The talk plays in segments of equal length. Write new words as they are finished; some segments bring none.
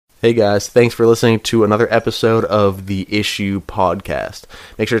Hey guys, thanks for listening to another episode of The Issue Podcast.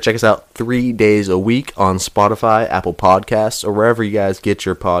 Make sure to check us out 3 days a week on Spotify, Apple Podcasts, or wherever you guys get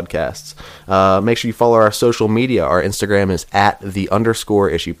your podcasts. Make sure you follow our social media. Our Instagram is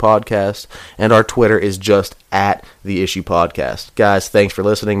 @the_issue podcast, and our Twitter is just @the issue podcast. Guys, thanks for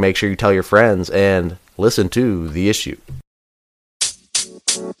listening. Make sure you tell your friends and listen to The Issue.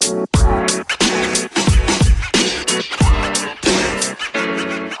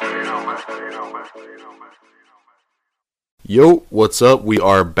 Yo, what's up? We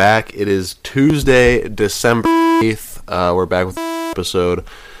are back. It is Tuesday, December 8th. We're back with an episode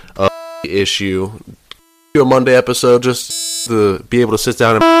of The Issue. Do a Monday episode just to be able to sit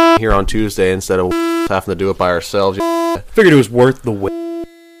down and here on Tuesday instead of having to do it by ourselves. Figured it was worth the wait.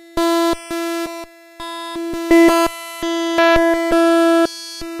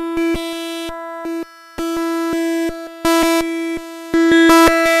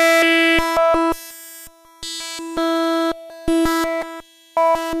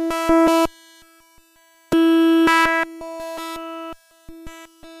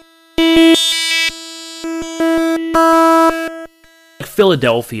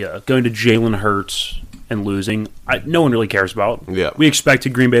 Philadelphia going to Jalen Hurts and losing, no one really cares about. Yeah. We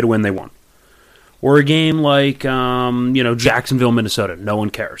expected Green Bay to win, they won. Or a game like Jacksonville, Minnesota, no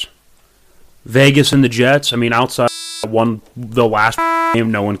one cares. Vegas and the Jets, outside the last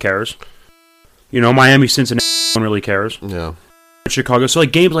game, no one cares. Miami, Cincinnati, no one really cares. Yeah. Chicago, so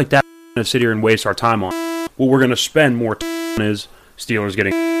games like that, we're going to sit here and waste our time on. What we're going to spend more time on is Steelers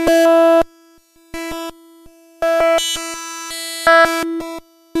getting...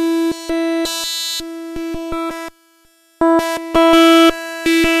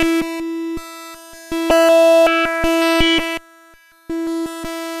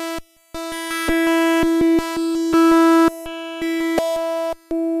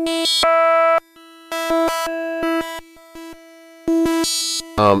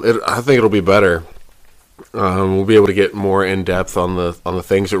 I think it'll be better. We'll be able to get more in depth on the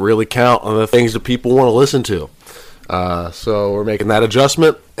things that really count, on the things that people want to listen to. So we're making that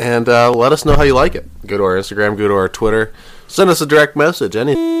adjustment, and let us know how you like it. Go to our Instagram, go to our Twitter, send us a direct message,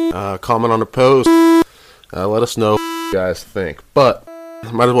 any comment on the post. Let us know what you guys think. But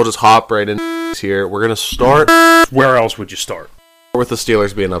might as well just hop right in here. We're gonna start. Where else would you start? With the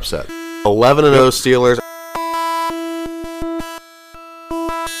Steelers being upset. 11-0 Steelers.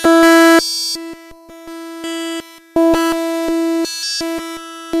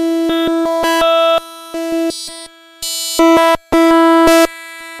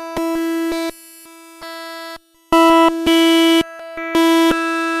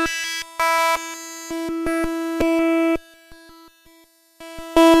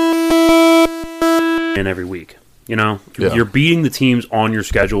 Every week, You're beating the teams on your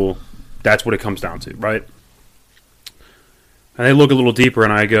schedule. That's what it comes down to, right? And I look a little deeper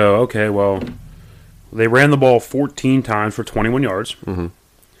and I go, okay, well, they ran the ball 14 times for 21 yards.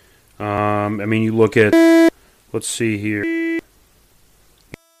 Mm-hmm. You look at, let's see here,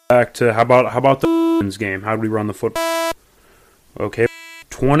 back to how about the Ravens game? How did we run the football? Okay,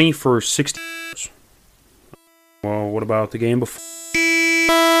 20 for 60 yards. Well, what about the game before?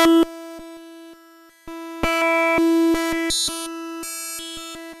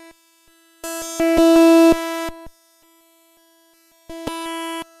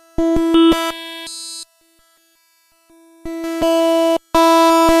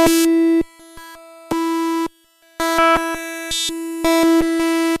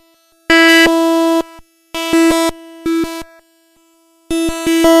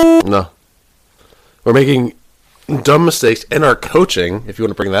 No. We're making dumb mistakes, and our coaching, if you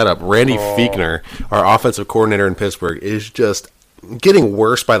want to bring that up, Randy Fiechner, our offensive coordinator in Pittsburgh, is just getting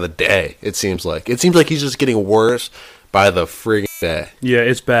worse by the day, it seems like. It seems like he's just getting worse by the friggin' day. Yeah,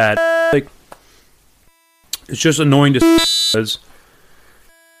 it's bad. It's just annoying to see because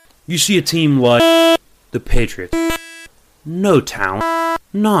you see a team like the Patriots. No talent.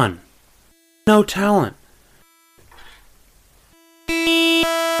 None. No talent.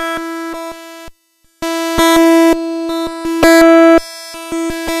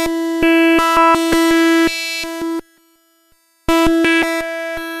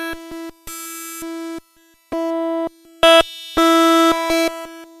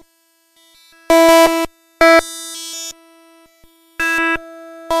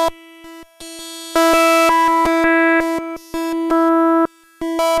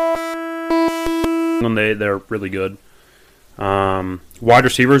 They're really good. Wide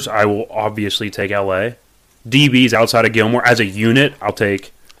receivers, I will obviously take LA. DBs outside of Gilmore as a unit, I'll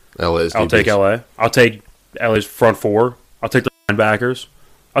take LA. I'll take LA's front four. I'll take the linebackers.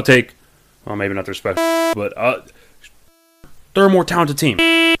 I'll take, well, maybe not their special, but they're a more talented team.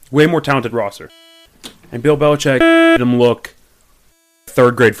 Way more talented roster. And Bill Belichick made them look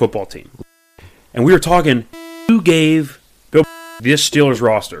third-grade football team. And we were talking, who gave Bill this Steelers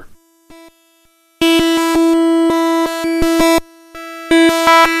roster?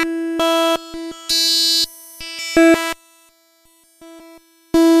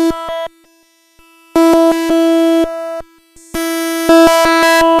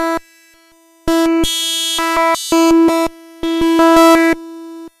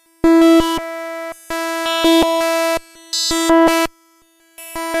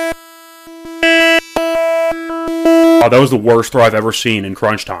 Oh, that was the worst throw I've ever seen in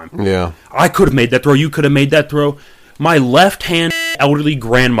crunch time. Yeah. I could have made that throw. You could have made that throw. My left-hand elderly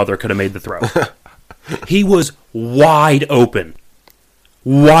grandmother could have made the throw. He was wide open.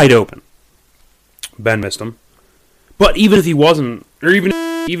 Wide open. Ben missed him. But even if he wasn't, or even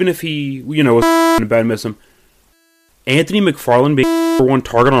if he, was Ben missed him, Anthony McFarland being number one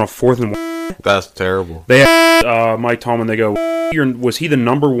target on a 4th and 1. That's terrible. They asked Mike Tomlin, they go, was he the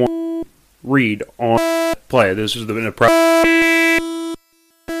number one read on play? This is in a prep.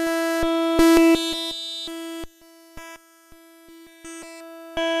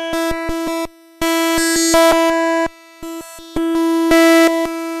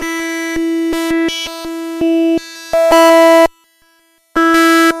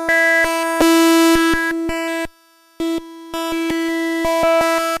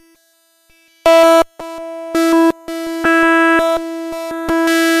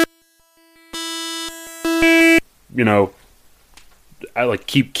 I like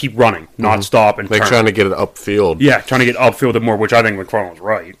keep running, not stop and Like turn. trying to get it upfield. Yeah, trying to get upfield more, which I think McFarland was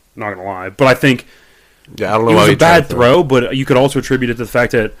right. Not gonna lie, but I think Yeah, I don't know it why was he a bad tried throw. But you could also attribute it to the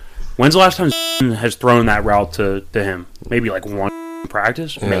fact that when's the last time has thrown that route to him? Maybe like one in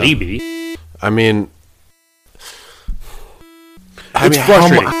practice, maybe. I mean,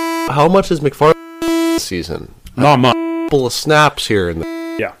 frustrating. How much is McFarland this season? Not much. A couple of snaps here and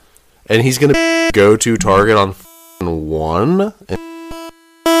there. Yeah. And he's going to go to target on 1.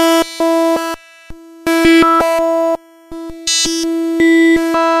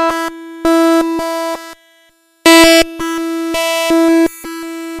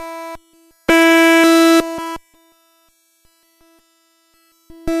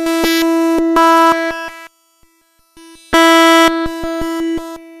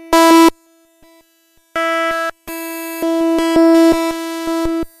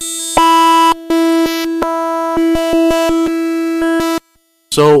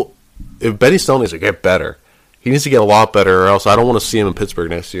 So, if Benny Snell needs to get better, he needs to get a lot better, or else I don't want to see him in Pittsburgh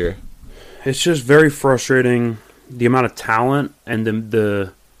next year. It's just very frustrating, the amount of talent and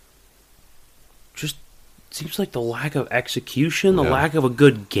the just seems like the lack of execution, the lack of a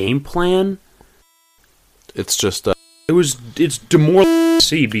good game plan. It's just It's demoralizing to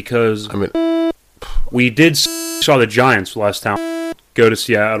see because we saw the Giants last time go to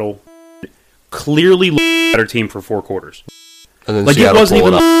Seattle, clearly better team for 4 quarters. and then Like Seattle it wasn't pull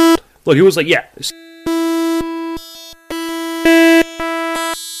even it up. look. It was like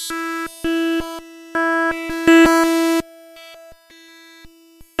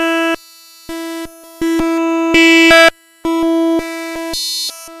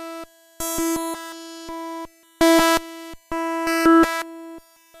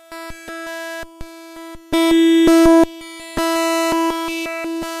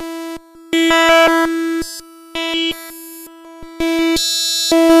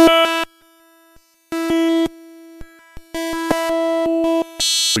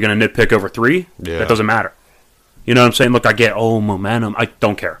we're going to nitpick over 3. Yeah. That doesn't matter. You know what I'm saying? Look, I get momentum. I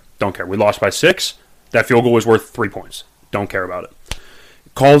don't care. Don't care. We lost by 6. That field goal was worth 3 points. Don't care about it.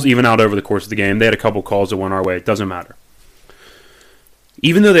 Calls even out over the course of the game. They had a couple calls that went our way. It doesn't matter.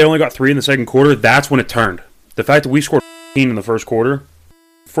 Even though they only got 3 in the second quarter, that's when it turned. The fact that we scored 14 in the first quarter.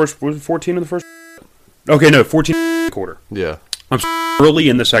 Was it 14 in the first? Okay, no, 14 in the quarter. Yeah. Early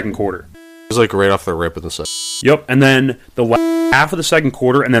in the second quarter. It was like right off the rip in the second. Yep, and then the half of the second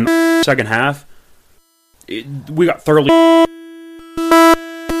quarter, and then the second half, we got thoroughly.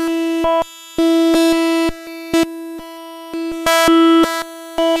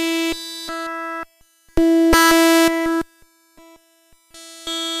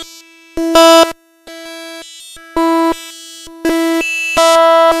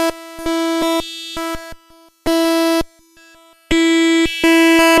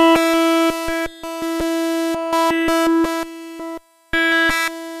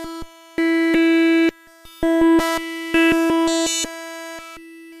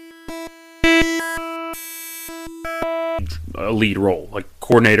 A lead role, like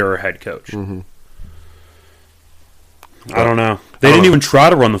coordinator or head coach. Mm-hmm. I don't know. They didn't even try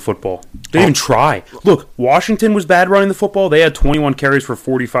to run the football. They didn't even try. Look, Washington was bad running the football. They had 21 carries for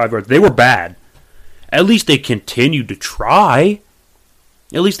 45 yards. They were bad. At least they continued to try.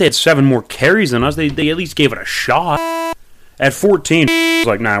 At least they had 7 more carries than us. They at least gave it a shot. At 14, it was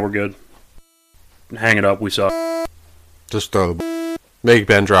like, nah, we're good. Hang it up. We suck. Just throw the ball. Make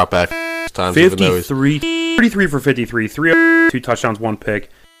Ben drop back times. 53, 33 for 53, 2 touchdowns, 1 pick,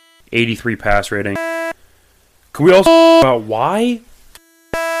 83 pass rating. Can we also talk about why?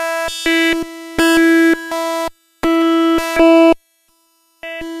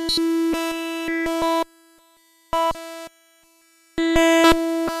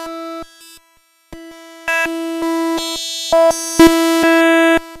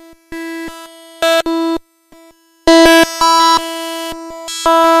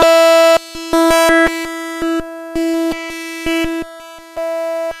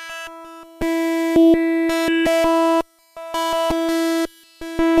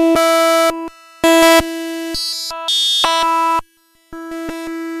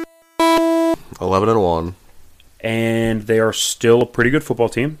 And they are still a pretty good football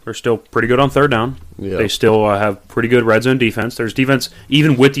team. They're still pretty good on third down. Yeah. They still have pretty good red zone defense. There's defense,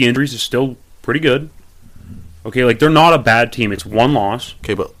 even with the injuries, is still pretty good. Okay, like they're not a bad team. It's 1 loss.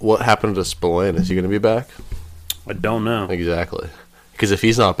 Okay, but what happened to Spillane? Is he going to be back? I don't know. Exactly. Because if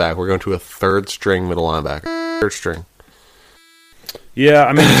he's not back, we're going to a third-string middle linebacker. Third string. Yeah,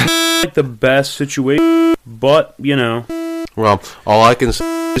 I mean, it's like the best situation, but, you know. Well, all I can say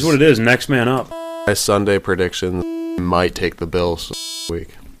is what it is. Next man up. My Sunday predictions might take the Bills this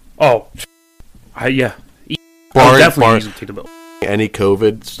week. Oh, yeah. Barring take the Bills. Any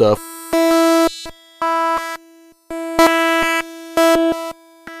COVID stuff. '"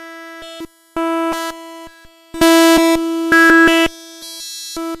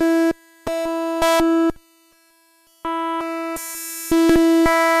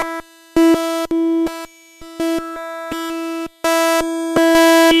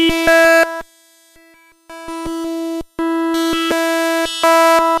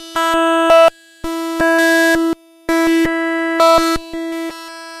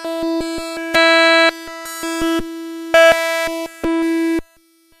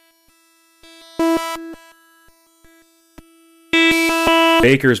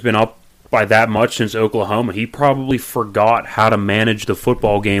 Baker's been up by that much since Oklahoma. He probably forgot how to manage the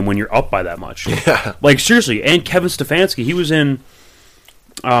football game when you're up by that much. Yeah. Like, seriously. And Kevin Stefanski, he was in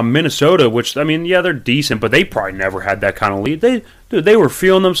Minnesota, which, I mean, yeah, they're decent, but they probably never had that kind of lead. They were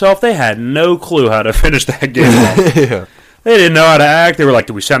feeling themselves. They had no clue how to finish that game off. Yeah. They didn't know how to act. They were like,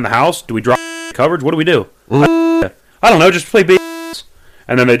 do we send the house? Do we drop coverage? What do we do? I don't know. Just play B****s.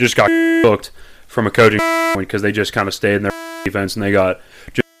 And then they just got cooked from a coaching point because they just kind of stayed in their defense and they got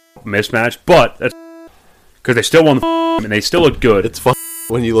just mismatched. But that's because they still won the and they still look good. It's fun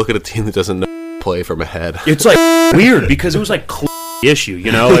when you look at a team that doesn't play from ahead. It's like weird because it was like issue,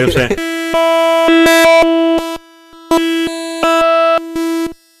 you know? Like I'm saying.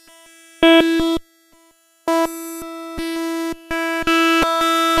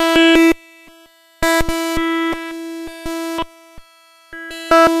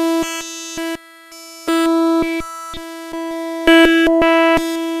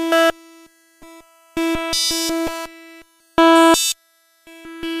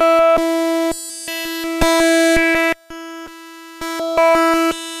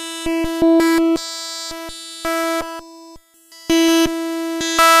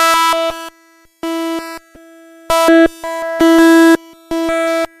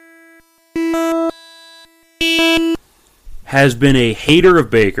 Has been a hater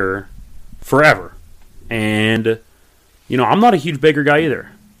of Baker forever. And, you know, I'm not a huge Baker guy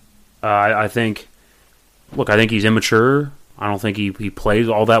either. I think he's immature. I don't think he plays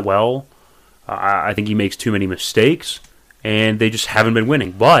all that well. I think he makes too many mistakes. And they just haven't been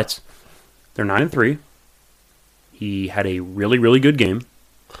winning. But they're 9-3. He had a really, really good game.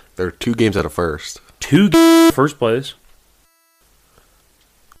 They're 2 games out of first. 2 games first place.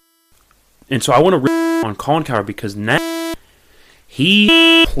 And so I want to on Colin Cowherd because now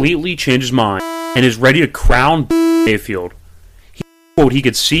he completely changed his mind and is ready to crown Mayfield. He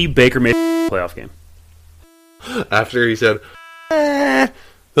could see Baker make a playoff game. After he said,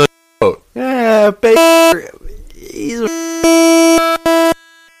 Baker, he's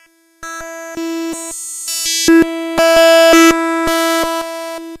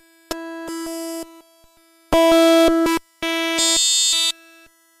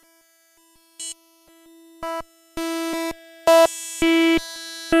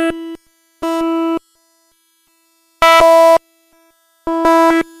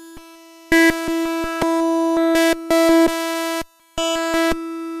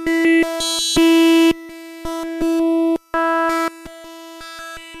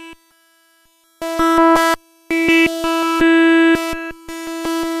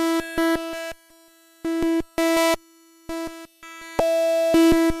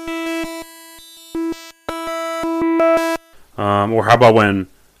Or how about when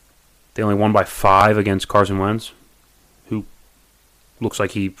they only won by 5 against Carson Wentz, who looks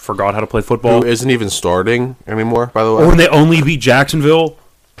like he forgot how to play football. Who isn't even starting anymore, by the way. Or when they only beat Jacksonville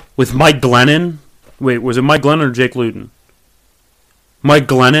with Mike Glennon. Wait, was it Mike Glennon or Jake Luton? Mike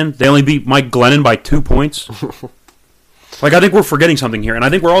Glennon. They only beat Mike Glennon by 2 points. I think we're forgetting something here. And I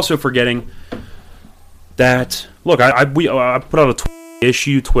think we're also forgetting that, look, I put out a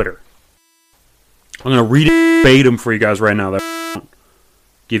issue Twitter. I'm going to read it verbatim for you guys right now. That I won't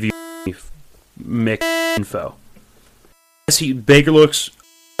give you mixed info. Baker looks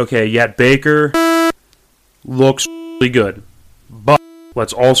okay, yet Baker looks really good. But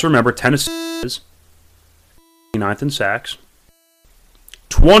let's also remember Tennessee is 9th in sacks,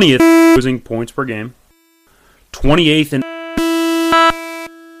 20th losing points per game, 28th in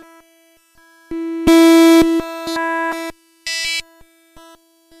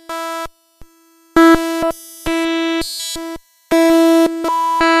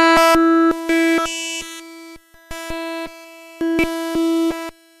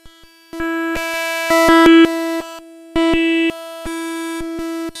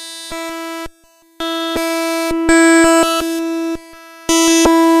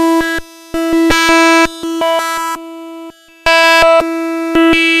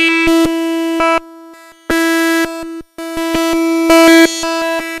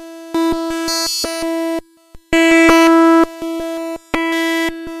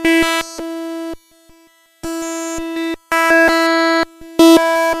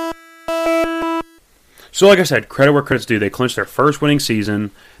So, like I said, credit where credit's due. They clinched their first winning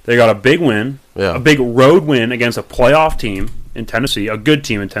season. They got a big win, a big road win against a playoff team in Tennessee, a good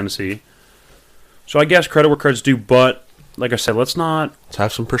team in Tennessee. So, I guess credit where credit's due. But, like I said, let's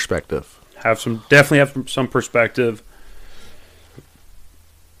have some perspective. Definitely have some perspective.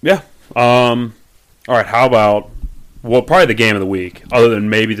 Yeah. All right. How about probably the game of the week, other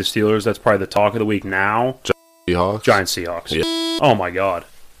than maybe the Steelers. That's probably the talk of the week now. Giants Seahawks. Yeah. Oh my God.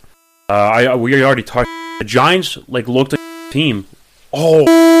 We already talked. The Giants looked like a team all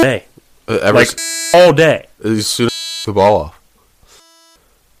day, all day. As soon as the ball off,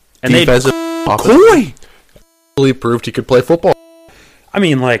 and defensive McCoy really proved he could play football. I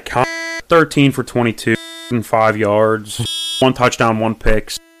mean, 13 for 22, 5 yards, 1 touchdown, 1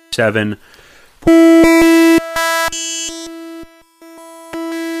 pick, 7.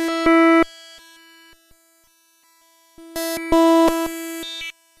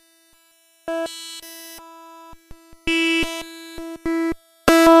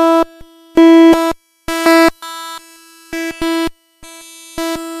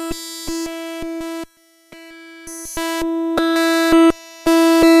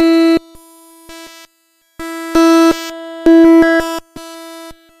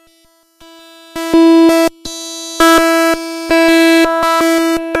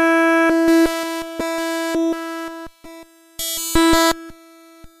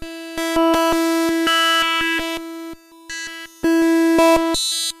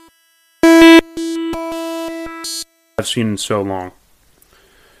 I've seen in so long.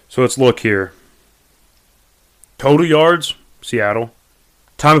 So let's look here. Total yards, Seattle.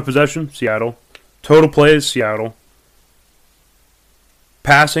 Time of possession, Seattle. Total plays, Seattle.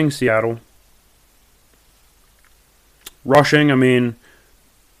 Passing, Seattle. Rushing, New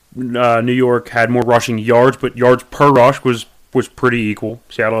York had more rushing yards, but yards per rush was pretty equal.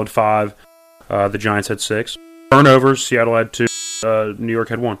 Seattle had 5. The Giants had 6. Turnovers, Seattle had 2. New York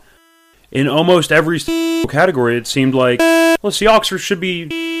had 1. In almost every category, it seemed like, Seahawks should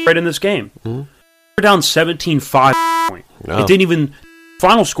be right in this game. Mm-hmm. We're down 17-5 point. No. It didn't even...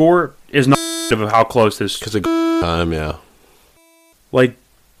 Final score is not of how close this... Because of time, yeah.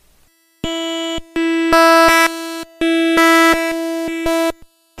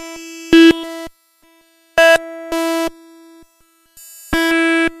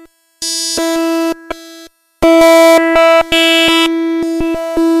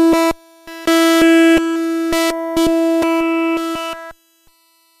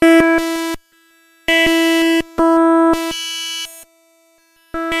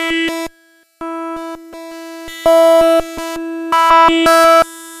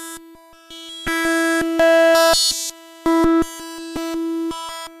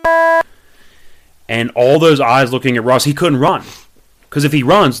 And all those eyes looking at Russ, he couldn't run. Because if he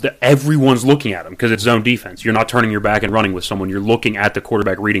runs, everyone's looking at him because it's zone defense. You're not turning your back and running with someone. You're looking at the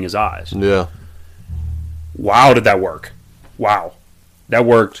quarterback, reading his eyes. Yeah. Wow, did that work. Wow. That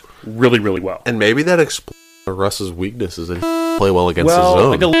worked really, really well. And maybe that explains Russ's weaknesses and play well against his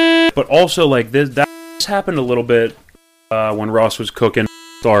zone. But also, that happened a little bit when Russ was cooking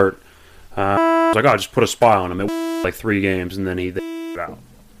start. I was like, just put a spy on him. like 3 games, and then he out.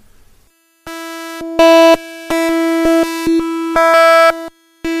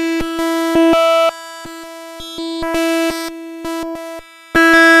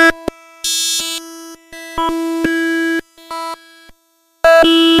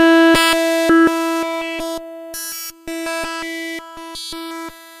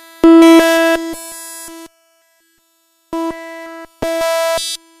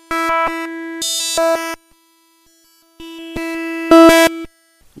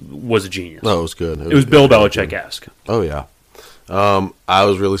 Was a genius. No, it was good. It was Bill Belichick-esque. Oh, yeah. I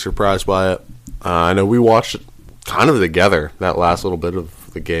was really surprised by it. I know we watched it kind of together, that last little bit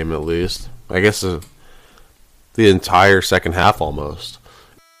of the game at least. I guess the entire second half almost.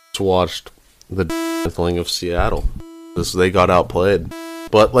 Just watched the thing of Seattle. They got outplayed.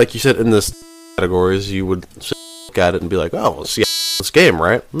 But like you said, in this categories, you would look at it and be like, oh, well, Seattle this game,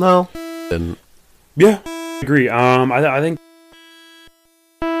 right? No. And yeah, I agree. I think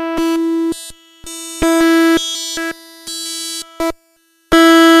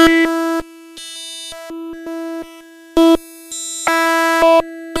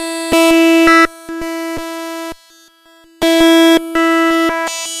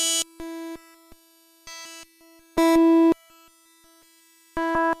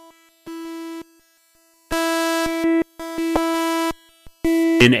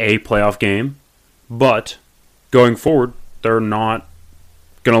in a playoff game, but going forward, they're not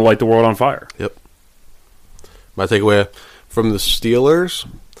going to light the world on fire. Yep. My takeaway from the Steelers,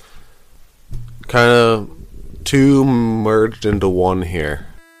 kind of two merged into one here.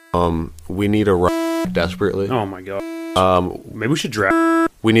 We need a run desperately. Oh my god. Maybe we should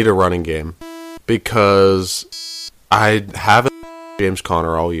draft. We need a running game because I haven't liked James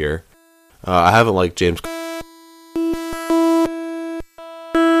Conner all year. I haven't liked James.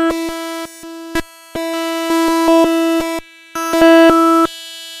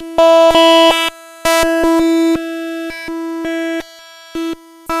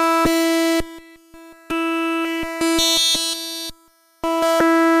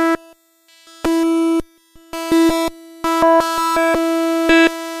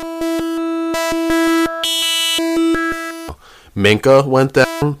 Minka went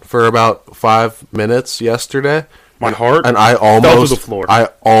down for about 5 minutes yesterday. My heart and I fell to the floor. I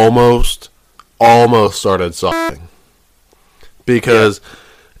almost started sobbing because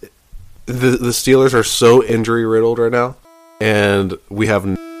the Steelers are so injury riddled right now, and we have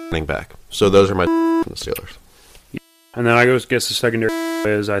nothing back. So those are my from the Steelers. And then I guess the secondary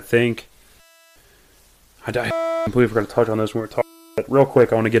is I think I completely forgot to touch on this when we were talking. But real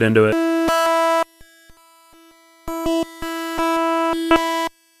quick, I want to get into it.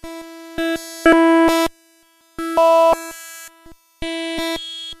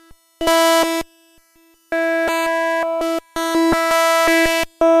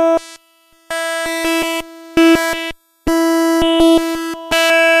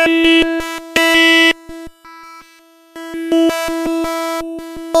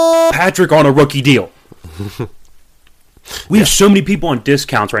 Patrick on a rookie deal. We have so many people on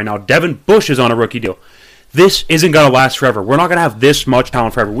discounts right now. Devin Bush is on a rookie deal. This isn't going to last forever. We're not going to have this much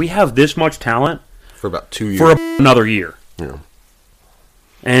talent forever. We have this much talent for about 2 years. For another year. Yeah.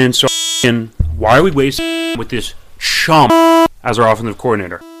 And so, why are we wasting with this chump as our offensive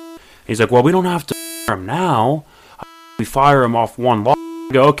coordinator? And he's like, well, we don't have to fire him now. We fire him off one loss. I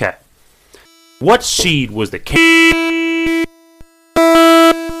go, okay. What seed was the king?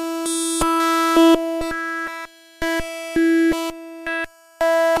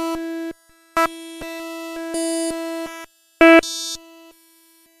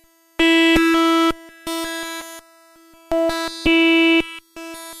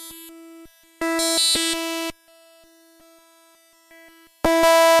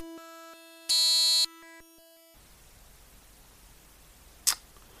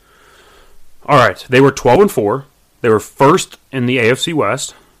 All right, they were 12-4. They were first in the AFC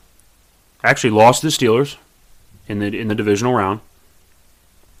West. Actually, lost to the Steelers in the divisional round.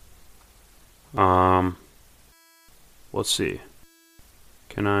 Let's see.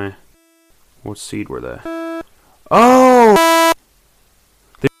 What seed were they? Oh,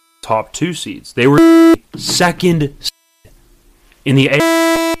 they were top 2 seeds. They were second seed in the AFC.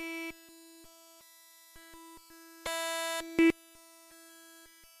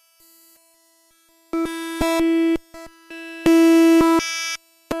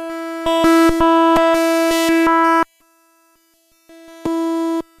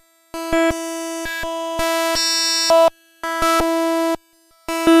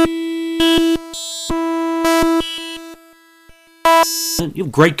 You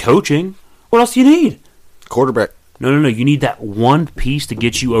have great coaching. What else do you need? Quarterback. No. You need that one piece to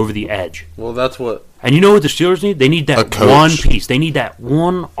get you over the edge. Well, that's what. And you know what the Steelers need? They need that one piece. They need that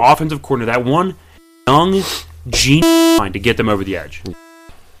one offensive coordinator, that one young genius mind to get them over the edge.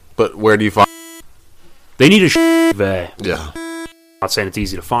 But where do you find? They need a Yeah. I'm not saying it's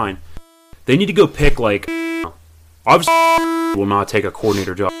easy to find. They need to go pick, like, obviously will not take a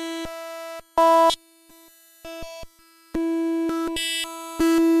coordinator job.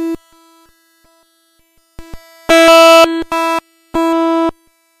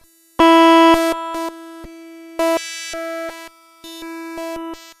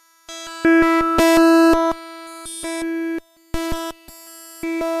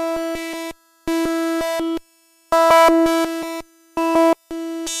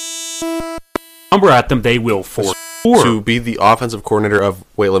 Number at them, they will for sure. To be the offensive coordinator of,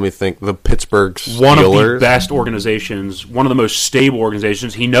 let me think, the Pittsburgh Steelers. One of the best organizations, one of the most stable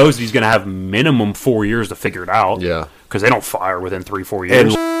organizations. He knows he's going to have minimum 4 years to figure it out. Yeah. Because they don't fire within 3-4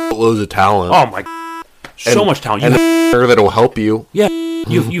 years. And loads of talent. Oh, my God. So much talent. And that'll help you. Yeah.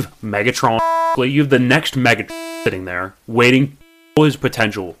 You've Megatron. You have the next Megatron sitting there waiting for his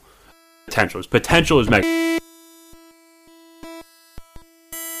potential. His potential is Megatron.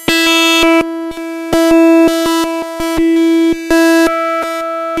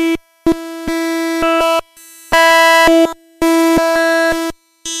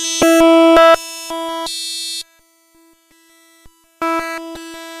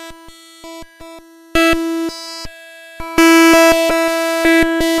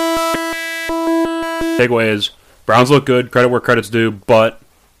 Takeaway is Browns look good, credit where credit's due, but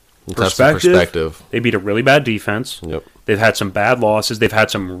perspective, they beat a really bad defense. Yep. They've had some bad losses. They've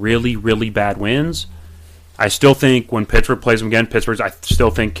had some really, really bad wins. I still think when Pittsburgh plays them again, I still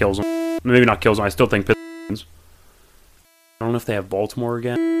think kills them. Maybe not kills them. I still think Pittsburgh wins. I don't know if they have Baltimore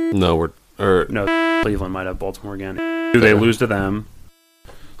again. No, Cleveland might have Baltimore again. Do they lose to them?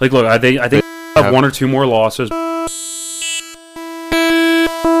 Like, look, I think they have one or two more losses.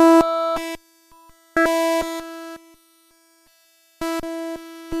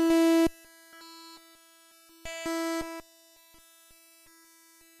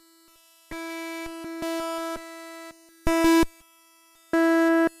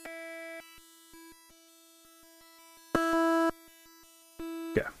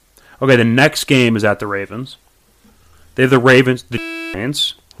 Okay, the next game is at the Ravens. They have the Ravens, the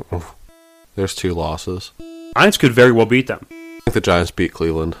Giants. There's 2 losses. Giants could very well beat them. I think the Giants beat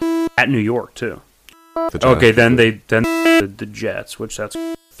Cleveland. At New York, too. Okay, then the Jets, which that's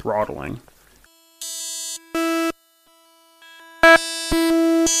throttling.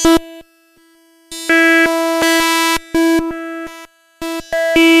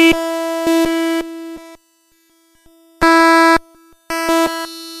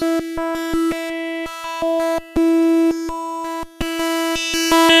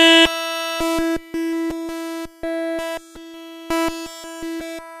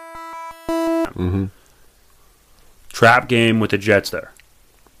 Trap game with the Jets there.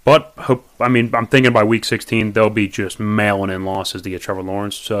 But, I'm thinking by week 16, they'll be just mailing in losses to get Trevor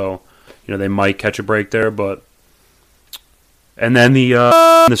Lawrence. So, they might catch a break there. But, and then the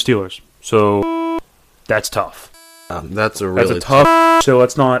Steelers. So, that's tough. That's a tough. So,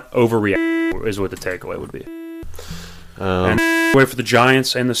 let's not overreact, is what the takeaway would be. And wait for the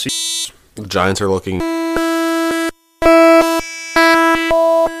Giants and the Seahawks. The Giants are looking.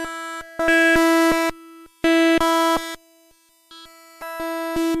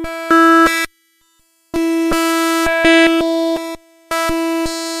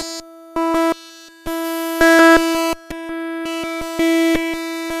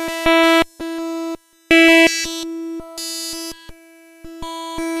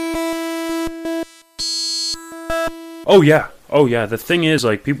 Oh yeah. The thing is,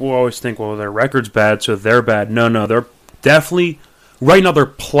 like, people always think, well, their record's bad, so they're bad. No, they're definitely right now. They're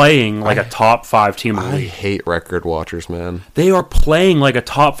playing like a top 5 team in the league. I hate record watchers, man. They are playing like a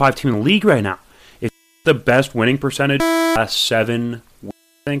top 5 team in the league right now. It's the best winning percentage last 7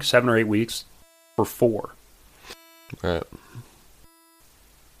 or 8 weeks for 4. Right.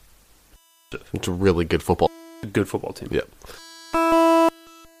 It's a really good football. Good football team. Yep.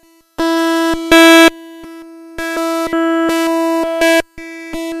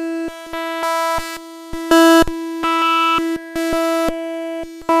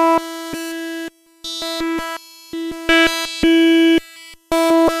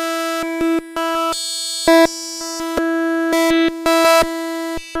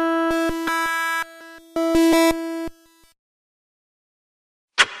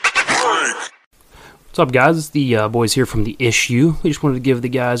 What's up, guys? It's the boys here from The Issue. We just wanted to give the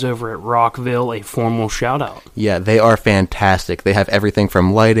guys over at Rockville a formal shout-out. Yeah, they are fantastic. They have everything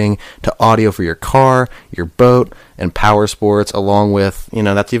from lighting to audio for your car, your boat, and power sports, along with,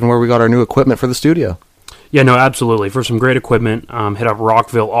 that's even where we got our new equipment for the studio. Yeah, no, absolutely. For some great equipment, hit up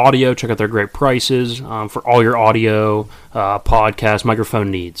Rockville Audio. Check out their great prices for all your audio, podcast,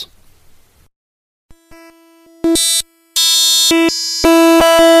 microphone needs.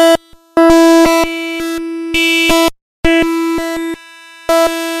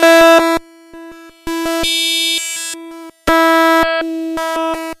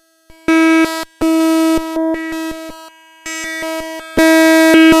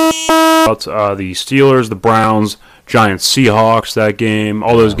 The Steelers, the Browns, Giants, Seahawks, that game,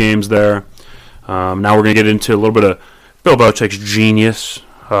 all those games there. Now we're going to get into a little bit of Bill Belichick's genius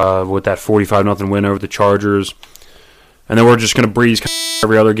with that 45-0 win over the Chargers. And then we're just going to breeze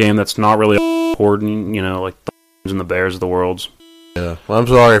every other game that's not really important, like the and the Bears of the world. Yeah. Well, I'm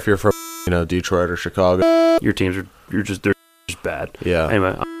sorry if you're from, Detroit or Chicago. Your teams they're just bad. Yeah.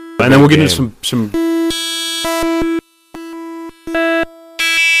 Anyway, and then we'll get into some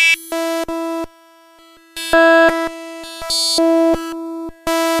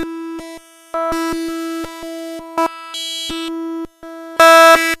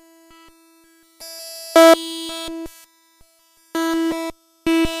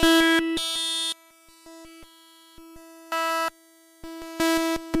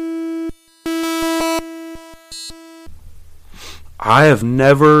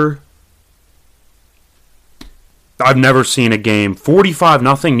I've never seen a game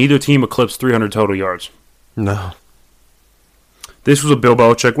 45-0. Neither team eclipsed 300 total yards. No. This was a Bill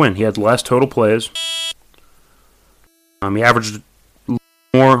Belichick win. He had less total plays. He averaged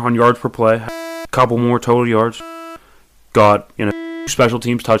more on yards per play, a couple more total yards. Got special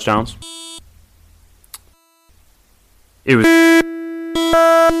teams touchdowns. It was.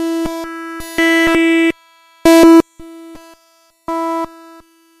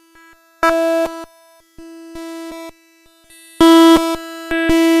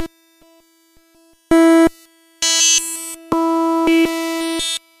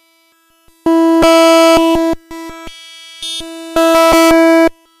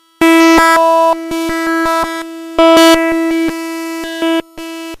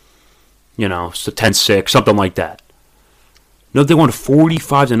 So 10-6, something like that. No, they won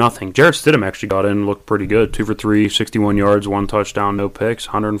 45-0. Jarrett Stidham actually got in and looked pretty good. 2 for 3, 61 yards, 1 touchdown, no picks,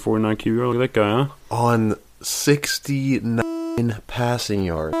 149 QB. Look at that guy, huh? On 69 passing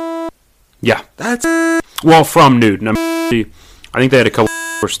yards. Yeah. That's... Well, from Newton. I think they had a couple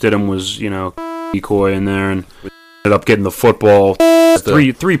where Stidham was, decoy in there and ended up getting the football.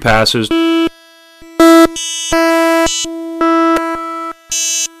 Three passes.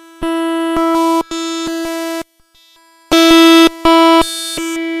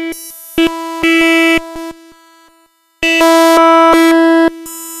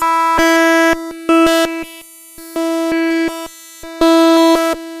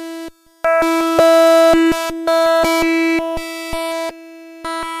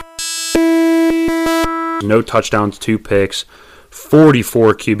 No touchdowns, 2 picks,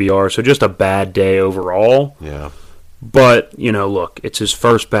 44 QBR, so just a bad day overall. Yeah. But, look, it's his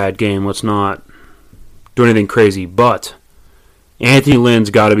first bad game. Let's not do anything crazy. But Anthony Lynn's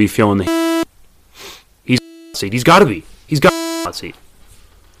got to be feeling the heat. He's got to be. He's got the seat.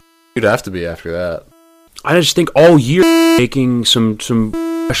 You'd have to be after that. I just think all year making some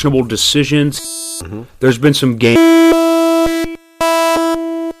questionable decisions. Mm-hmm. There's been some games.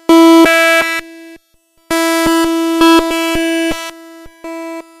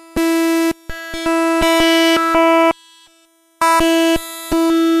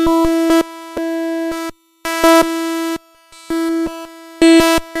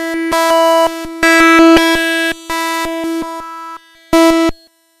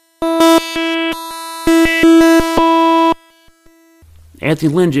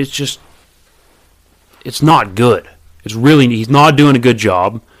 Anthony Lynn, it's not good. He's not doing a good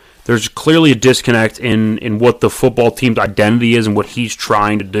job. There's clearly a disconnect in what the football team's identity is and what he's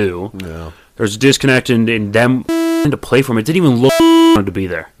trying to do. Yeah. There's a disconnect in them to play for him. It didn't even look to be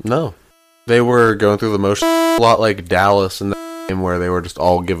there. No. They were going through the motion a lot like Dallas in the game where they were just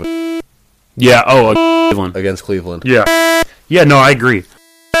all given. Yeah, Cleveland. Against Cleveland. Yeah. Yeah, no, I agree.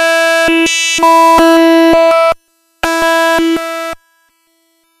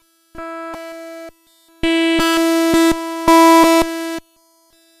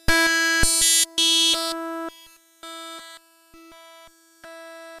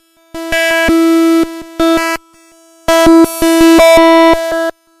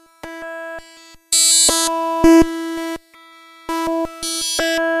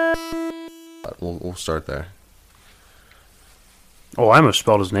 We'll start there. Oh, I almost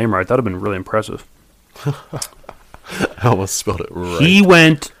spelled his name right. That would have been really impressive. I almost spelled it right. He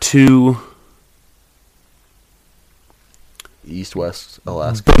went to East West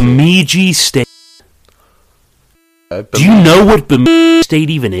Alaska. Bemidji State. Do Do you know what Bemidji State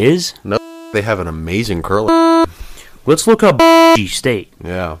even is? No, they have an amazing curling. Let's look up Bemidji State.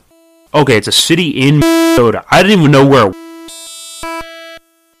 Yeah. Okay, it's a city in Minnesota. I didn't even know where it was.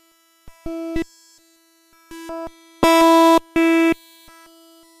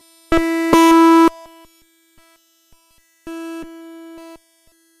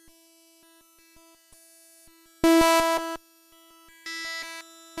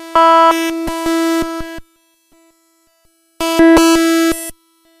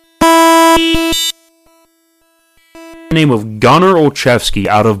 Name of Gunnar Olszewski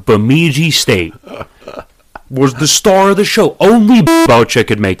out of Bemidji State was the star of the show. Only Bill Belichick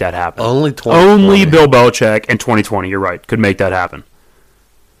could make that happen. Only 2020. Only Bill Belichick and 2020, you're right, could make that happen.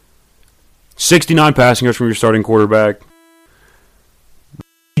 69 passing yards from your starting quarterback.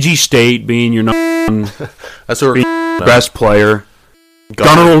 Bemidji State being your That's what best player.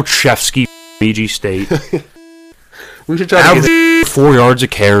 Gunnar Olszewski, Bemidji State. We should try to get 4 yards a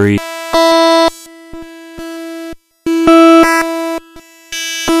carry.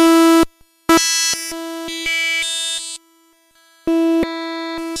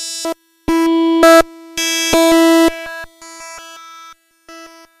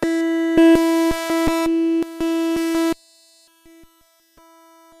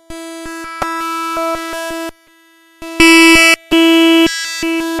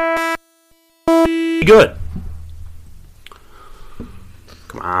 Good.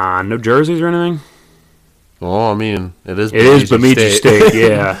 Come on, no jerseys or anything? Oh, I mean, it is Bemidji State,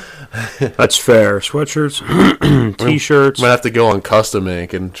 yeah. That's fair. Sweatshirts, T-shirts. Might have to go on Custom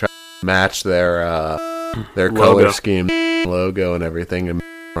Ink and try to match their Logo. color scheme, logo, and everything, and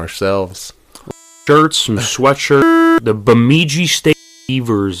ourselves. Shirts, some sweatshirts. The Bemidji State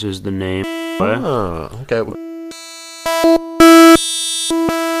Beavers is the name. Oh, okay.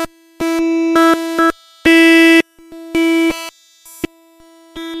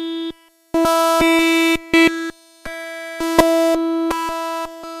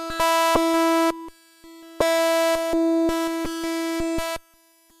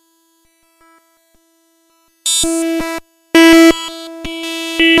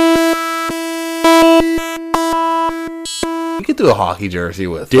 We could do a hockey jersey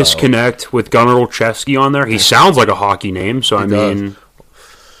with Disconnect with Gunnar Olszewski on there. He sounds like a hockey name, so I mean,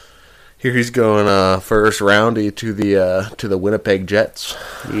 Here he's going first roundy to the Winnipeg Jets.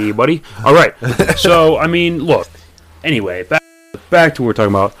 hey, buddy. All right. So I mean, look. Anyway, back to what we're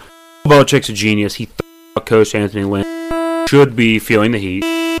talking about. Belichick's a genius. He thought Coach Anthony Lynn should be feeling the heat.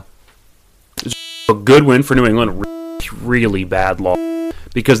 It's a good win for New England. Really bad loss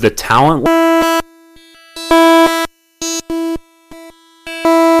because the talent.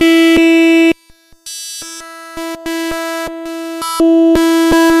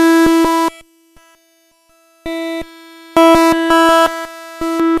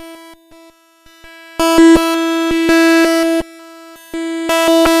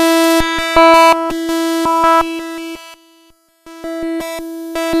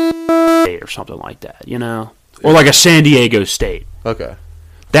 Or something like that, you know? Or like a San Diego State. Okay.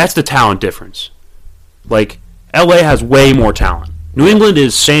 That's the talent difference. Like, LA has way more talent. New England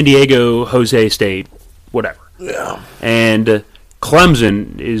is San Diego, Jose State, whatever. Yeah. And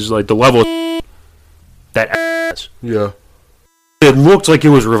Clemson is like the level that has. Yeah. It looked like it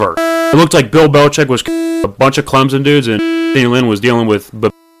was reversed. It looked like Bill Belichick was a bunch of Clemson dudes and Anthony Lynn was dealing with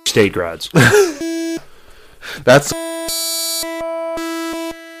state grads. That's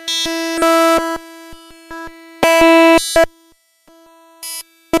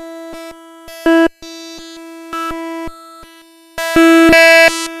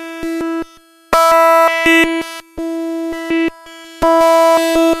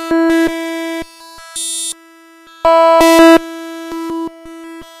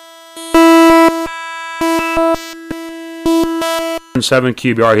 .7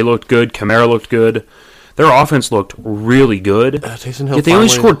 QBR. He looked good. Kamara looked good. Their offense looked really good. Taysom Hill Yet they only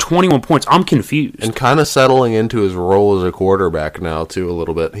finally- scored 21 points. I'm confused. and kind of settling into his role as a quarterback now too a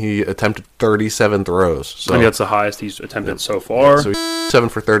little bit. He attempted 37 throws. So I think that's the highest he's attempted so far. So he's 7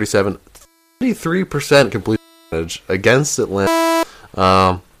 for 37, 33% completion percentage against Atlanta.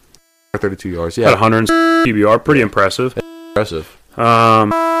 32 yards. At Yeah, 100 QBR, pretty impressive. impressive.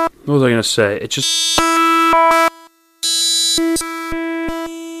 What was I going to say? It just...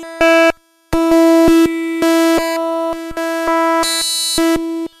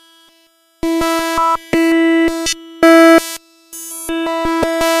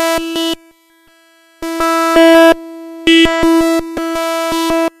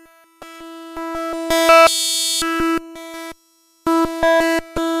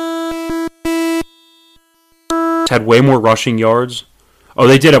 had way more rushing yards. Oh,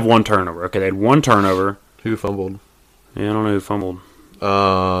 they did have one turnover. Okay, they had one turnover. Who fumbled? Yeah, I don't know who fumbled.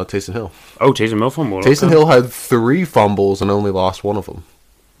 Taysom Hill. Oh, Taysom Hill fumbled. Taysom okay. Hill had 3 fumbles and only lost one of them.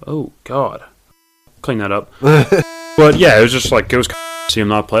 Oh, God. Clean that up. But, yeah, it was just like, it was see him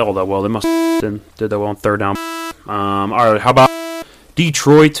not play all that well. They must have did that well on third down. All right, how about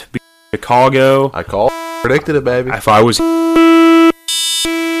Detroit, Chicago? I called. Predicted it, baby. If I was...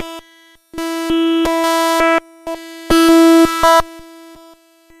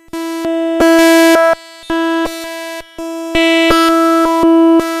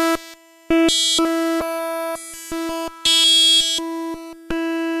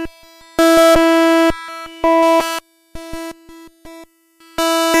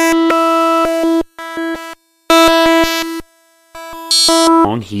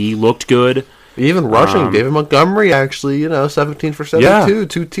 He looked good. Even rushing, David Montgomery actually, 17 for 72,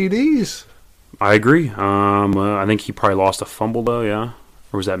 2 TDs. I agree. I think he probably lost a fumble though, yeah?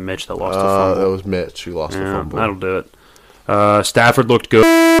 Or was that Mitch that lost a fumble? That was Mitch who lost the fumble. That'll do it. Stafford looked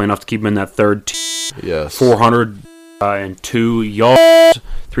good enough to keep him in that third team. Yes. 402 yards,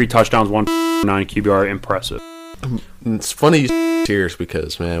 3 touchdowns, 109 QBR. Impressive. It's funny you say tears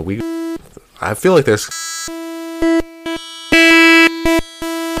because, man, I feel like there's...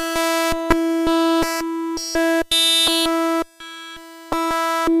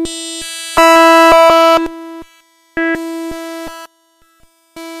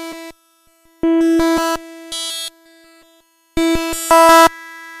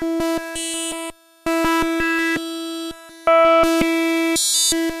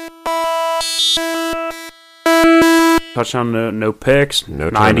 Touchdown, no picks, No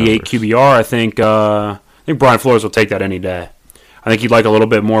 98 turnovers. QBR. I think Brian Flores will take that any day. I think he'd like a little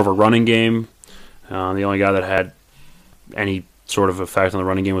bit more of a running game. The only guy that had any sort of effect on the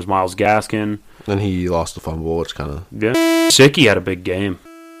running game was Myles Gaskin. And he lost the fumble, which kind of... Yeah, Sicky had a big game.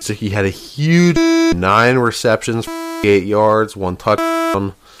 So he had a huge 9 receptions, 8 yards, 1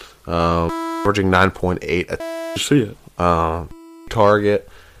 touchdown, averaging 9.8 You see it. target.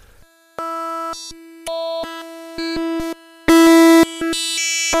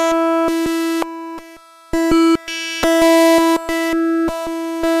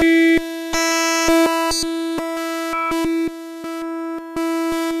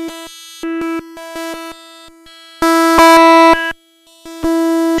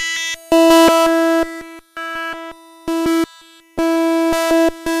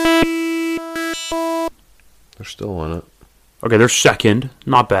 They're still on it. Okay, they're second.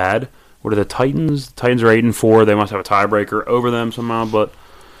 Not bad. What are the Titans? The Titans are 8-4. They must have a tiebreaker over them somehow, but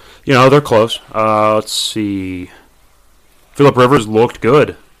they're close. Let's see. Phillip Rivers looked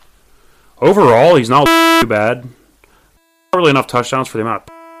good. Overall, he's not too bad. Not really enough touchdowns for the amount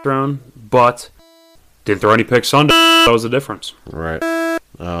of thrown, but didn't throw any picks Sunday. That was the difference. Right.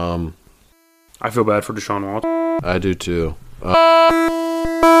 I feel bad for Deshaun Watson. I do too.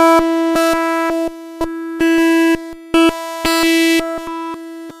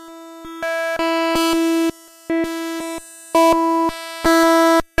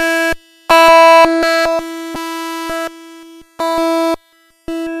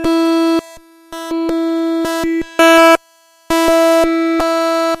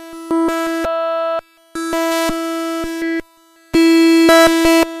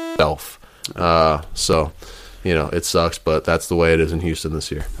 So, it sucks, but that's the way it is in Houston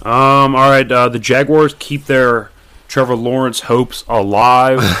this year. All right, the Jaguars keep their Trevor Lawrence hopes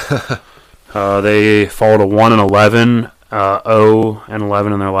alive. They fall to 1-11,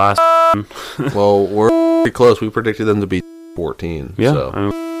 0-11 in their last. Well, we're pretty close. We predicted them to be 14. Yeah. So.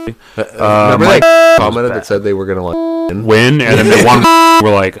 Remember that comment that said they were going to win, and then they won.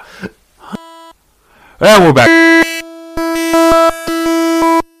 We're like, we're back.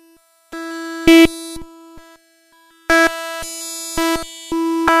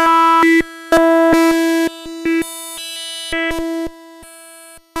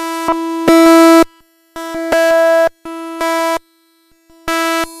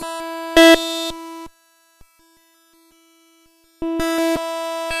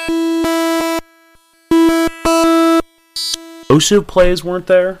 Explosive plays weren't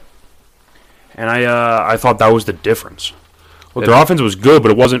there, and I thought that was the difference. Look, their offense was good,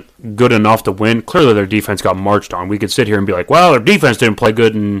 but it wasn't good enough to win. Clearly, their defense got marched on. We could sit here and be like, well, their defense didn't play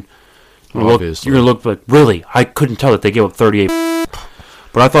good, and you're going to look like, really? I couldn't tell that they gave up 38.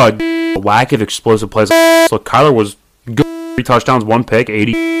 But I thought a lack of explosive plays. Look, Kyler was good. 3 touchdowns, 1 pick,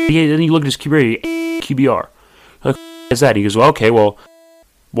 80. Then you look at his QBR. Like, what is that? He goes, well, okay, wasn't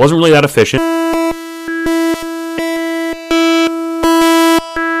really that efficient.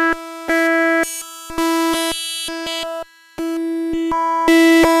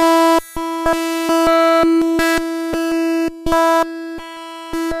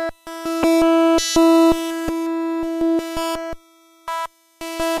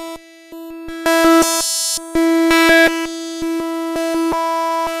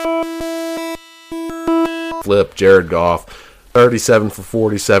 Jared Goff, 37 for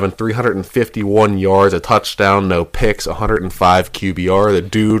 47, 351 yards, a touchdown, no picks, 105 QBR. The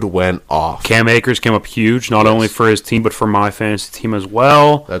dude went off. Cam Akers came up huge, not only for his team, but for my fantasy team as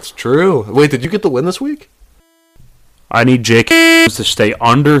well. That's true. Wait, did you get the win this week? I need J.K. to stay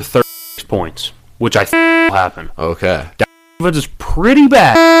under 36 points, which I think will happen. Okay. Defense is pretty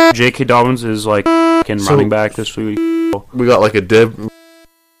bad. J.K. Dobbins is like running back this week. We got like a dib.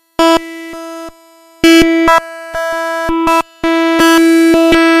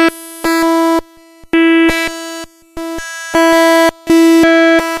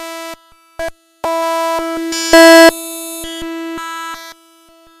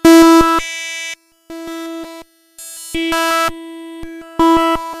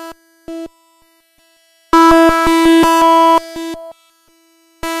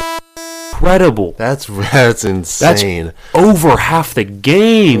 Incredible. That's insane. That's over half the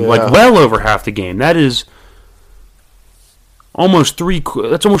game. Yeah. Like well over half the game. That is almost three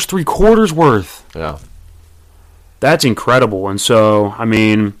quarters worth. Yeah. That's incredible. And so, I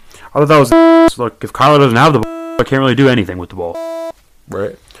mean, I thought that was look, if Kyler doesn't have the ball, I can't really do anything with the ball.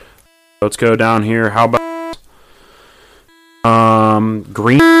 Right. Let's go down here. How about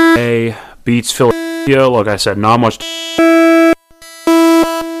Green Bay beats Philadelphia? Like I said, not much.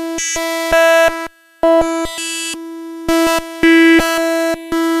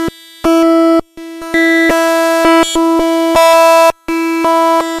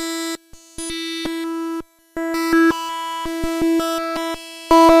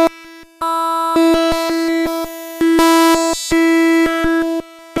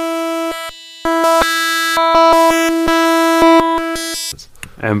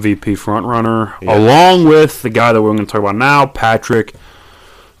 MVP frontrunner, along with the guy that we're going to talk about now, Patrick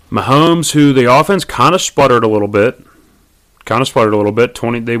Mahomes, who the offense kind of sputtered a little bit. They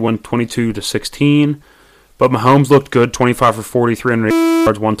won 22-16, but Mahomes looked good. 25 for 40, 308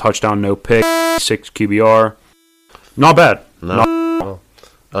 yards, 1 touchdown, no pick, 6 QBR. Not bad. No.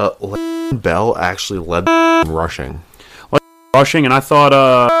 Le'Veon Bell actually led rushing. And I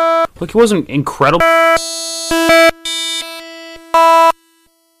thought, look, he wasn't incredible.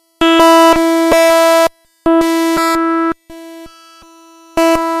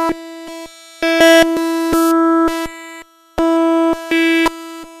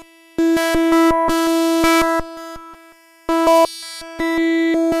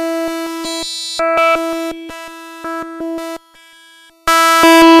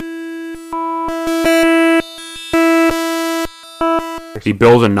 The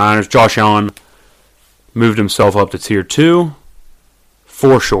Bills and Niners, Josh Allen moved himself up to tier 2,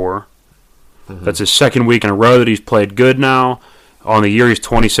 for sure. Mm-hmm. That's his second week in a row that he's played good now. On the year, he's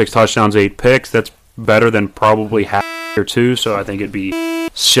 26 touchdowns, 8 picks. That's better than probably half tier 2, so I think it'd be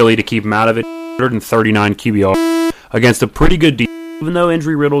silly to keep him out of it. 139 QBR against a pretty good defense, even though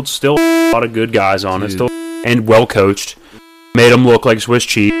injury-riddled, still a lot of good guys on it, still and well-coached. Made him look like Swiss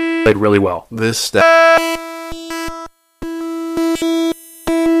cheese. Played really well. This stat.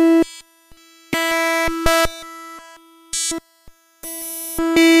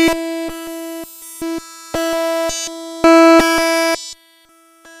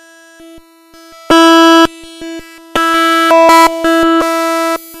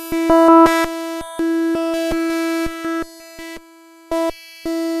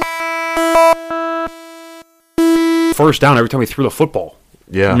 First down every time he threw the football.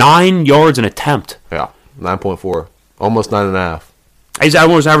 Yeah. 9 yards an attempt. Yeah. 9.4. Almost 9.5. He's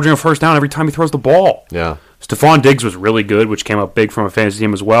almost averaging a first down every time he throws the ball. Yeah. Stephon Diggs was really good, which came up big from a fantasy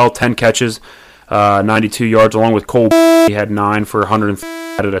team as well. 10 catches, 92 yards, along with Cole. He had 9 for 100,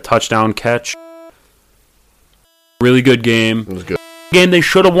 added a touchdown catch. Really good game. It was good. Game they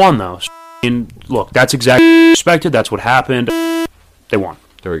should have won, though. And look, that's exactly what we expected. That's what happened. They won.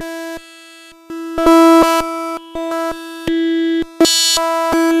 There we go.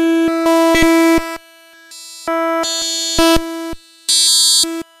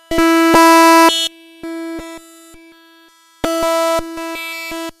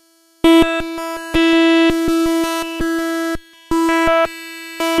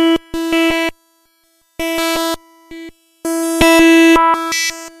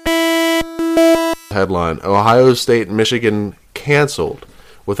 Headline: Ohio State and Michigan canceled.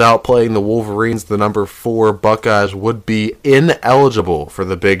 Without playing the Wolverines, the number 4 Buckeyes would be ineligible for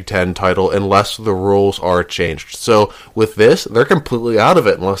the Big Ten title unless the rules are changed. So with this, they're completely out of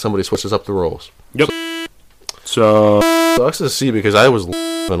it unless somebody switches up the rules. Yep. So sucks to see because I was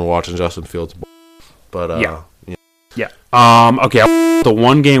been watching Justin Fields, but yeah. Okay. The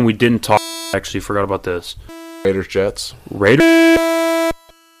one game we didn't talk. Actually, forgot about this. Raiders Jets. Raiders.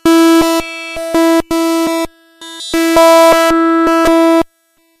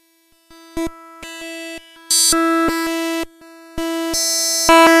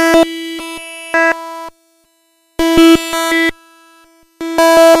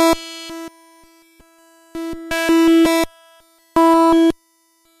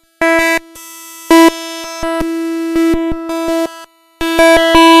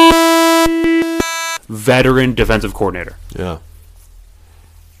 veteran defensive coordinator. Yeah.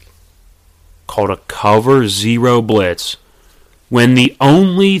 Called a cover zero blitz when the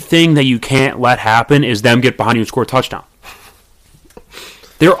only thing that you can't let happen is them get behind you and score a touchdown.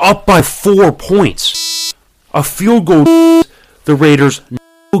 They're up by 4 points. A field goal, the Raiders,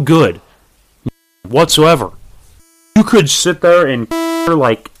 no good whatsoever. You could sit there and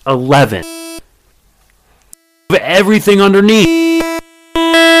like 11. Everything underneath.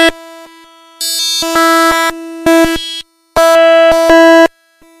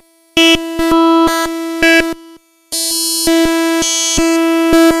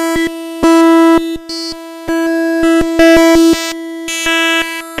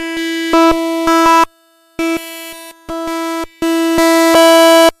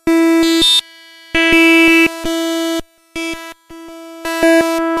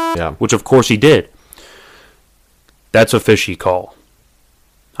 Yeah. Which, of course, he did. That's a fishy call.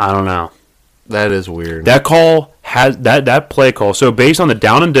 I don't know. That is weird. That call has that play call. So based on the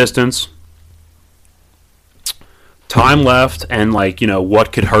down and distance, time left, and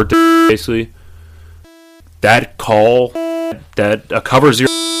what could hurt basically, that call that a cover zero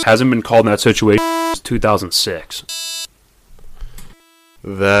hasn't been called in that situation since 2006.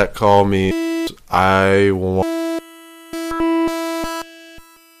 That call means I want.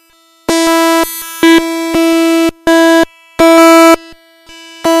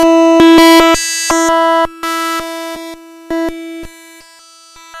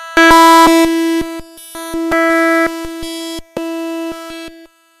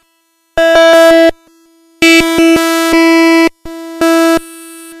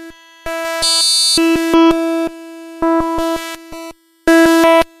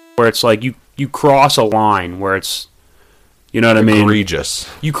 Where it's like you cross a line where it's, you know what I mean? Egregious.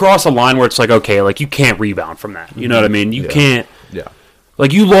 You cross a line where it's like, okay, like you can't rebound from that. You know what I mean? You can't. Yeah.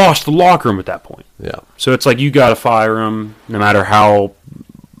 Like you lost the locker room at that point. Yeah. So it's like you got to fire him no matter how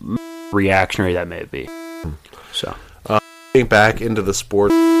reactionary that may be. So. Getting back into the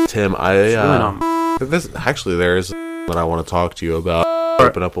sport, Tim, this actually there's that I want to talk to you about.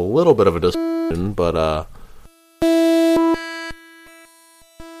 Open up a little bit of a discussion, but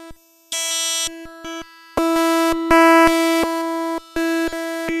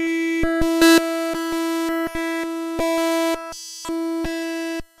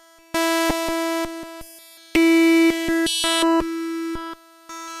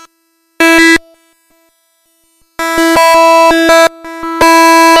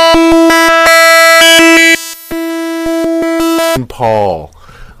Paul.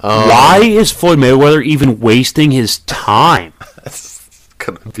 Why is Floyd Mayweather even wasting his time? That's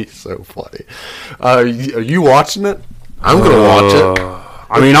gonna be so funny. Are you watching it? I'm gonna watch it.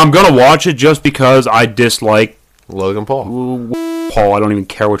 I mean, I'm gonna watch it just because I dislike Logan Paul. Paul. I don't even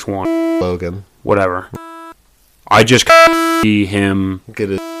care which one. Logan. Whatever. I just see him.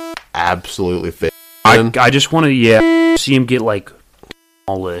 Get it absolutely fit. I just want to see him get like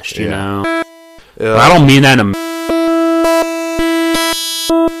demolished. You know. Yeah. But I don't mean that in a.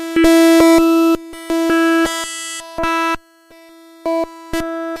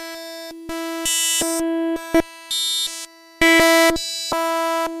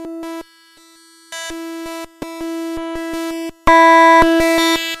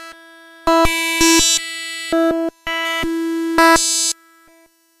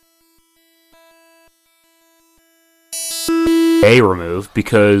 Removed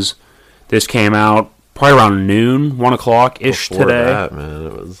because this came out probably around noon, 1 o'clock ish Before today. That, man,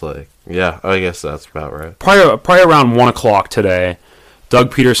 it was like, yeah, I guess that's about right. Probably around 1 o'clock today.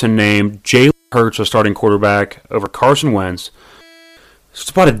 Doug Peterson named Jalen Hurts a starting quarterback over Carson Wentz. It's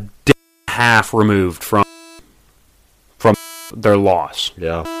about a day and a half removed from their loss.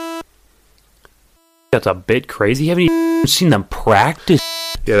 Yeah, That's a bit crazy. You haven't even seen them practice.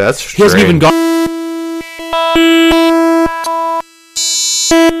 yeah, that's He strange. hasn't even gone.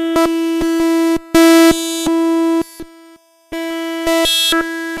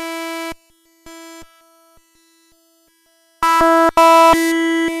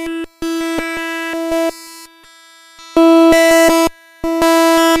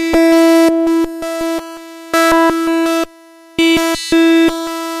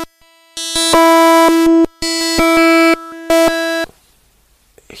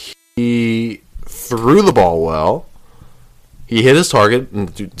 He threw the ball well. He hit his target,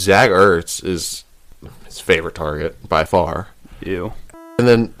 and dude, Zach Ertz is his favorite target by far. Ew. And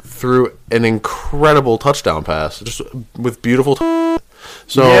then threw an incredible touchdown pass, just with beautiful.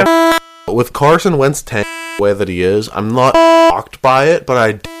 So with Carson Wentz the way that he is, I'm not shocked by it, but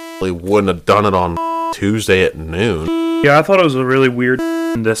I definitely wouldn't have done it on Tuesday at noon. Yeah, I thought it was a really weird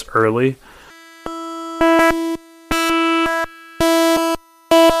this early.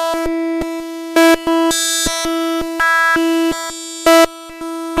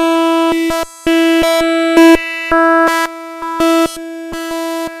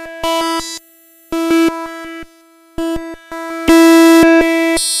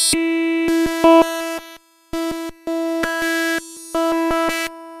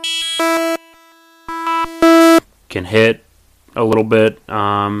 Can hit a little bit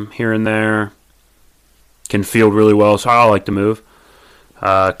here and there. Can field really well, so I like the move.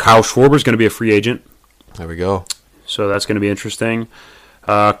 Kyle Schwarber's going to be a free agent. There we go. So that's going to be interesting.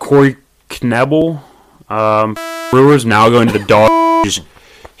 Corey Knebel, Brewers now going to the Dodgers.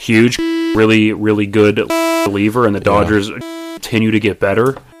 Huge, really, really good reliever, and the Dodgers continue to get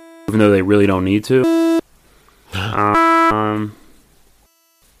better, even though they really don't need to.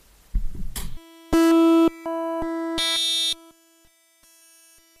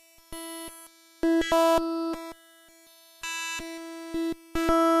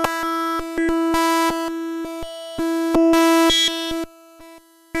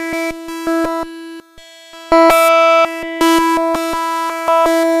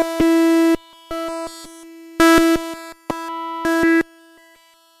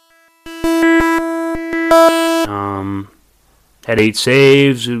 Had 8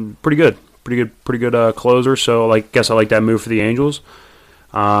 saves, pretty good closer. So, guess I like that move for the Angels.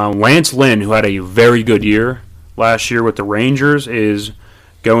 Lance Lynn, who had a very good year last year with the Rangers, is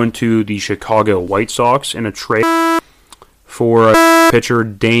going to the Chicago White Sox in a trade for pitcher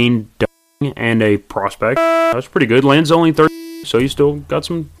Dane Dunning and a prospect. That's pretty good. Lynn's only 30, so he's still got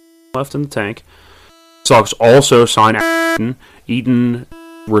some left in the tank. Sox also signed Eaton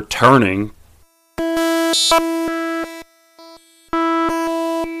returning.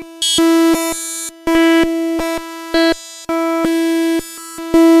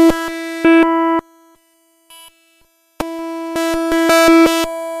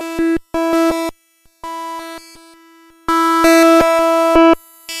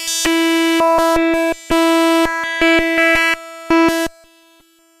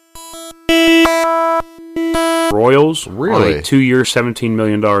 Royals Really? on a 2-year, $17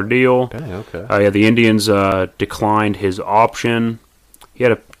 million deal. Dang, okay. Yeah, the Indians declined his option. He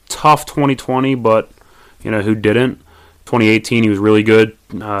had a tough 2020, but who didn't? 2018, he was really good.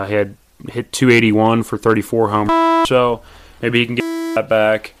 He had hit 281 for 34 homers. So maybe he can get that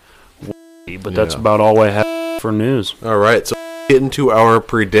back. But that's about all I have for news. All right, so get into our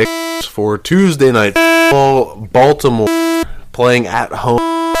predictions for Tuesday night football. Baltimore playing at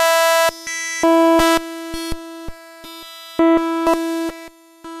home.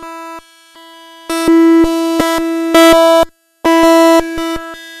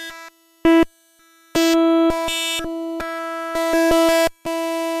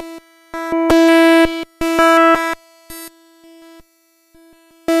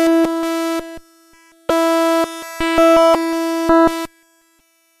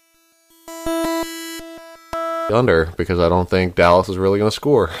 Under, because I don't think Dallas is really going to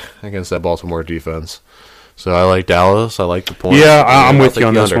score against that Baltimore defense. So I like Dallas. I like the point. Yeah, I'm with you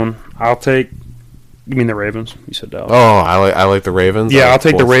on this under. one. I'll take. You mean the Ravens? You said Dallas. Oh, I like the Ravens. Yeah, I'll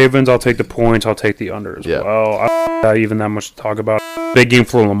take the Ravens. I'll take the points. I'll take the under as well. Not even that much to talk about. Big game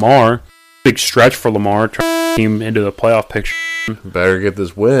for Lamar. Big stretch for Lamar. Turn the team into the playoff picture. Better get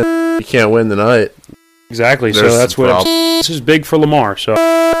this win. You can't win tonight. Exactly. There's so that's some what. problems. This is big for Lamar. So.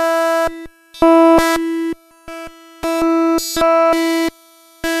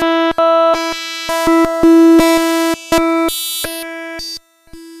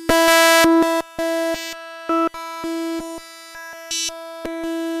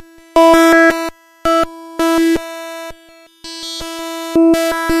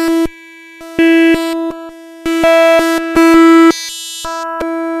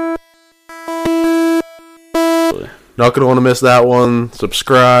 Not going to want to miss that one.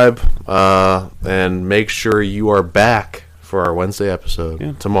 Subscribe, and make sure you are back for our Wednesday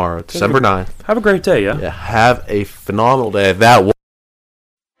episode tomorrow, December 9th. Have a great day, yeah? Yeah, have a phenomenal day. That